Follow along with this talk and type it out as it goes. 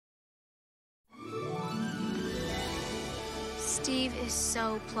Steve is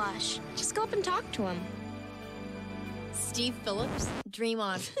so plush. Just go up and talk to him. Steve Phillips, dream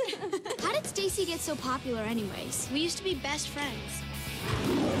on. How did Stacy get so popular anyways? We used to be best friends.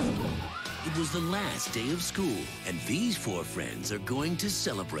 It was the last day of school, and these four friends are going to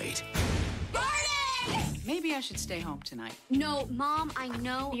celebrate. Maybe I should stay home tonight. No, Mom, I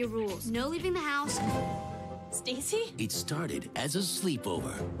know your rules. No leaving the house. Stacy? It started as a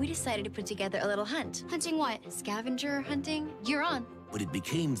sleepover, We decided to put together a little hunt. Hunting what? Scavenger hunting? You're on. but it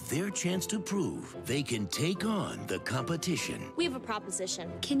became their chance to prove they can take on the competition. We have a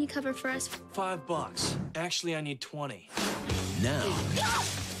proposition. Can you cover for us? $5. Actually, I need 20. Now,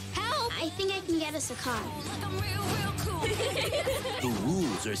 Help! I think I can get us a car. the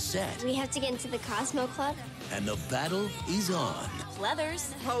rules are set, We have to get into the Cosmo Club. and the battle is on.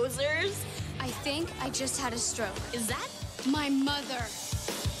 Leathers. Posers. I think I just had a stroke. Is that? My mother.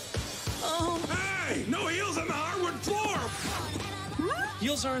 Oh. Hey, no heels on the hardwood floor!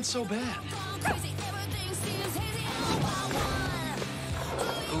 Heels aren't so bad.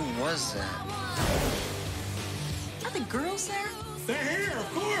 Who was that? Are the girls there? They're here,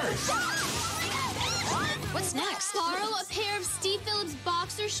 of course! What's next? Borrow a pair of Steve Phillips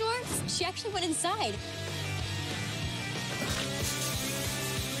boxer shorts? She actually went inside.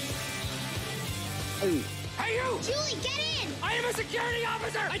 Hey, you! Julie, get in! I am a security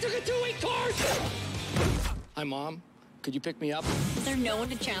officer! I took a 2-week course! Hi, Mom. Could you pick me up? Is there no one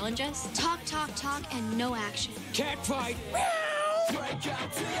to challenge us? Talk, and no action. Cat fight!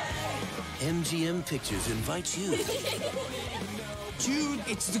 MGM Pictures invites you Jude,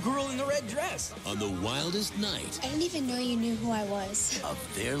 it's the girl in the red dress. on the wildest night I didn't even know you knew who I was. of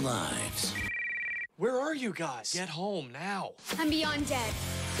their lives. Where are you guys? Get home now. I'm beyond dead.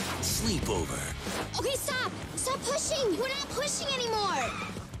 Sleepover. Okay, stop! Stop pushing! We're not pushing anymore!